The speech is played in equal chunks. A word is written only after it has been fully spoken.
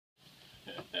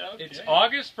Okay. It's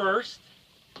August 1st.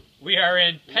 We are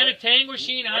in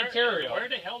Penetanguishene, Ontario. Where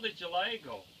the hell did July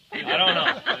go? I don't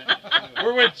know.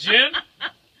 We're with Jim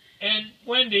and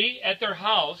Wendy at their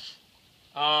house.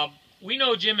 We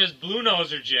know Jim as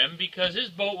Bluenoser Jim because his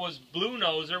boat was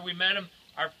Bluenoser. We met him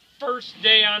our first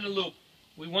day on the loop.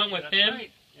 We went with him.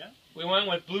 Right. Yeah. We went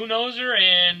with Bluenoser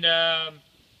and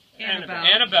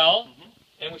Annabelle.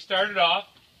 and we started off.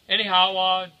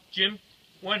 Anyhow, Jim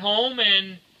went home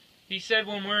and he said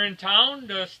when we're in town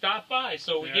to stop by.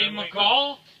 So we gave him a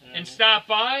call and stopped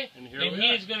by, and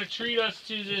he's going to treat us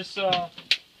to this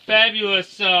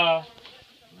fabulous. Can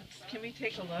we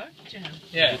take a look, Jim?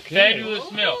 Yeah,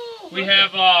 fabulous meal. We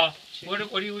have what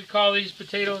do we call these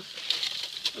potatoes?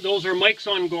 Those are Mike's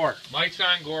on Gore. Mike's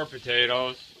on Gore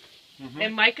potatoes.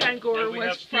 And Mike on Gore we was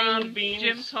have steamed from beans,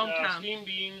 Jim's hometown. Steamed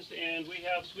beans, and we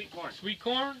have sweet corn. Sweet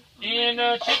corn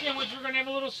and chicken, which we're gonna have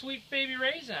a little sweet baby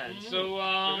rays on. So we're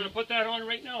gonna put that on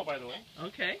right now, by the way.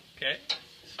 Okay. Okay.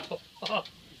 So,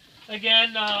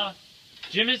 again,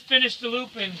 Jim has finished the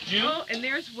loop in June. Oh, and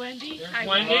there's Wendy. There's Hi,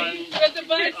 Wendy. With the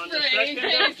bug On the spray in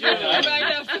second case day. I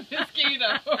might have some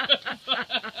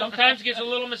mosquitoes. Sometimes gets a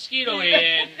little mosquito-y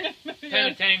in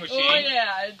Penetanguishene. Oh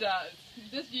yeah, it does.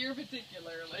 This year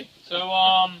particularly. So,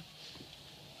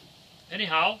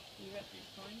 anyhow,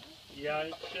 Yeah,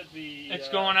 it should be. it's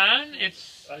going on.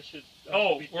 It's I should.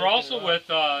 we're also with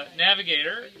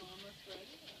Navigator.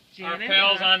 Jan Our and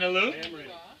pals Tom. on the loop,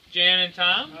 Jan and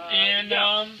Tom, and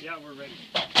yeah, we're ready.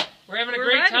 we're having a We're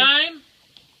great ready. time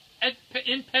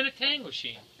in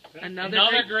Penetanguishene.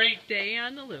 Another great day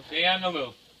on the loop. day on the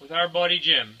loop with our buddy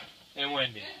Jim and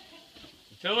Wendy.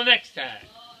 Until the next time.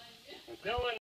 Until